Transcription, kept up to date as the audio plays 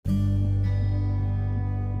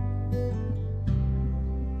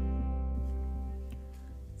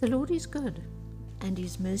The Lord is good, and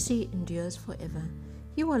His mercy endures forever.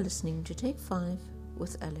 You are listening to Take 5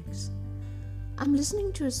 with Alex. I'm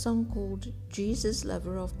listening to a song called Jesus,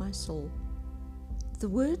 Lover of My Soul. The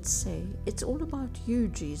words say, it's all about you,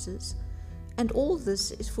 Jesus, and all this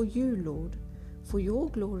is for you, Lord, for your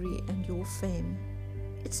glory and your fame.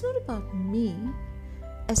 It's not about me,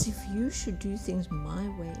 as if you should do things my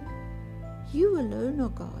way. You alone are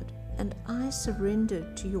God, and I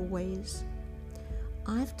surrender to your ways.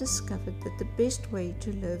 I've discovered that the best way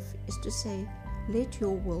to live is to say, let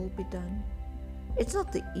your will be done. It's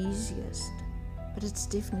not the easiest, but it's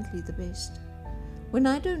definitely the best. When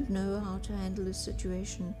I don't know how to handle a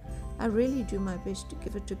situation, I really do my best to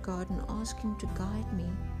give it to God and ask Him to guide me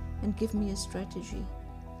and give me a strategy.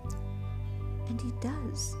 And He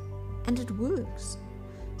does, and it works.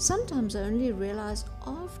 Sometimes I only realize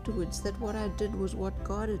afterwards that what I did was what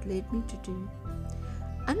God had led me to do.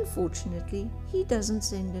 Unfortunately, He doesn't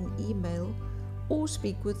send an email or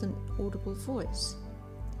speak with an audible voice.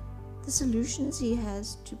 The solutions He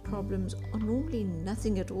has to problems are normally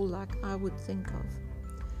nothing at all like I would think of.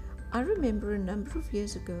 I remember a number of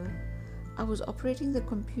years ago, I was operating the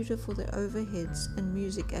computer for the overheads and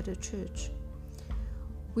music at a church.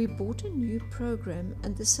 We bought a new program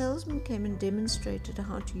and the salesman came and demonstrated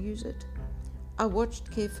how to use it. I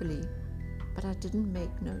watched carefully, but I didn't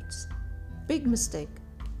make notes. Big mistake.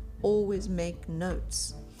 Always make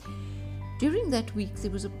notes. During that week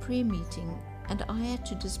there was a prayer meeting and I had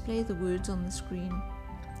to display the words on the screen.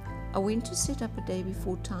 I went to set up a day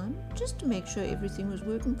before time just to make sure everything was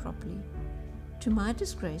working properly. To my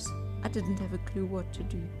disgrace, I didn't have a clue what to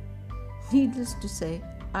do. Needless to say,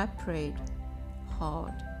 I prayed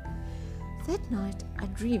hard. That night I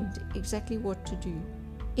dreamed exactly what to do,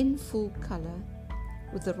 in full color,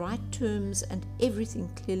 with the right terms and everything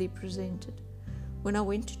clearly presented. When I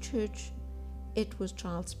went to church, it was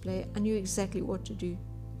child's play. I knew exactly what to do.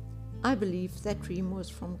 I believe that dream was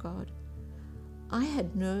from God. I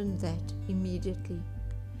had known that immediately.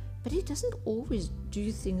 But He doesn't always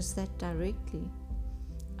do things that directly.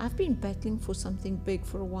 I've been battling for something big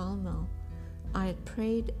for a while now. I had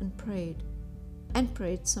prayed and prayed and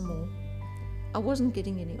prayed some more. I wasn't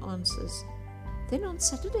getting any answers. Then on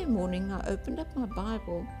Saturday morning, I opened up my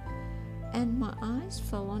Bible and my eyes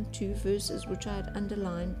fell on 2 verses which I had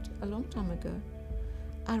underlined a long time ago.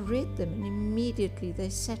 I read them and immediately they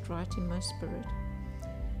sat right in my spirit.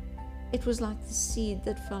 It was like the seed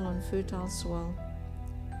that fell on fertile soil.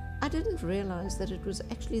 I didn't realize that it was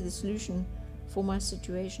actually the solution for my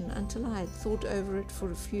situation until I had thought over it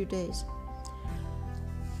for a few days.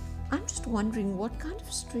 I'm just wondering what kind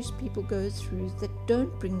of stress people go through that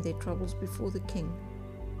don't bring their troubles before the king.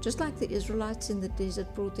 Just like the Israelites in the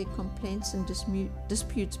desert brought their complaints and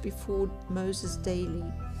disputes before Moses daily,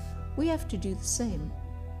 we have to do the same.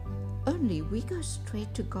 Only we go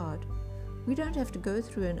straight to God. We don't have to go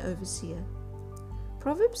through an overseer.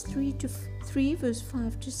 Proverbs 3 verse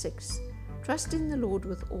 5 to 6. Trust in the Lord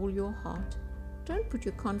with all your heart. Don't put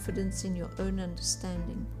your confidence in your own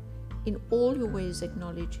understanding. In all your ways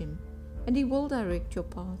acknowledge Him, and He will direct your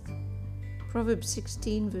path. Proverbs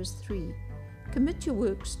 16 verse 3. Commit your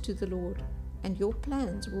works to the Lord, and your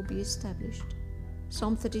plans will be established.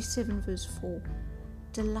 Psalm 37 verse 4.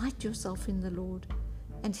 Delight yourself in the Lord,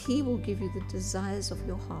 and He will give you the desires of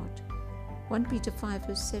your heart. 1 Peter 5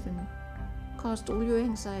 verse 7. Cast all your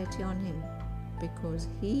anxiety on Him, because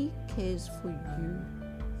He cares for you.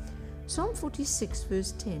 Psalm 46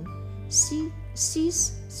 verse 10.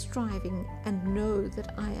 Cease striving and know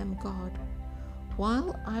that I am God.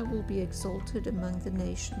 While I will be exalted among the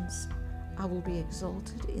nations, I will be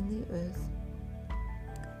exalted in the earth.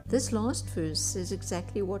 This last verse says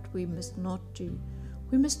exactly what we must not do.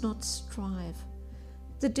 We must not strive.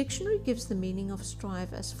 The dictionary gives the meaning of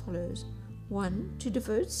strive as follows. 1. To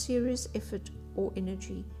devote serious effort or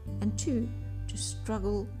energy. And 2. To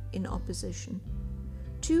struggle in opposition.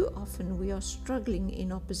 Too often we are struggling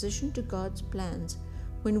in opposition to God's plans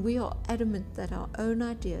when we are adamant that our own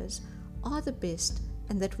ideas are the best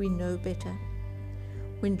and that we know better.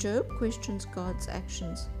 When Job questions God's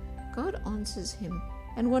actions, God answers him,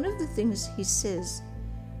 and one of the things He says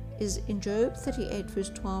is in Job 38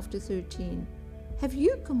 verse 12 to 13, Have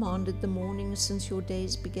you commanded the morning since your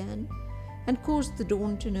days began, and caused the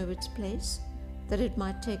dawn to know its place, that it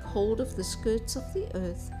might take hold of the skirts of the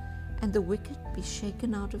earth, and the wicked be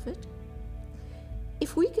shaken out of it?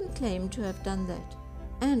 If we can claim to have done that,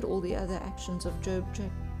 and all the other actions of Job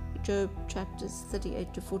chapters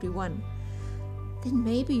 38 to 41, then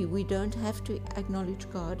maybe we don't have to acknowledge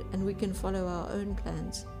God and we can follow our own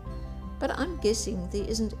plans. But I'm guessing there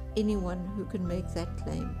isn't anyone who can make that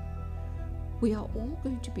claim. We are all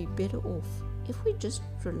going to be better off if we just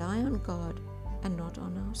rely on God and not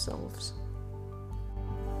on ourselves.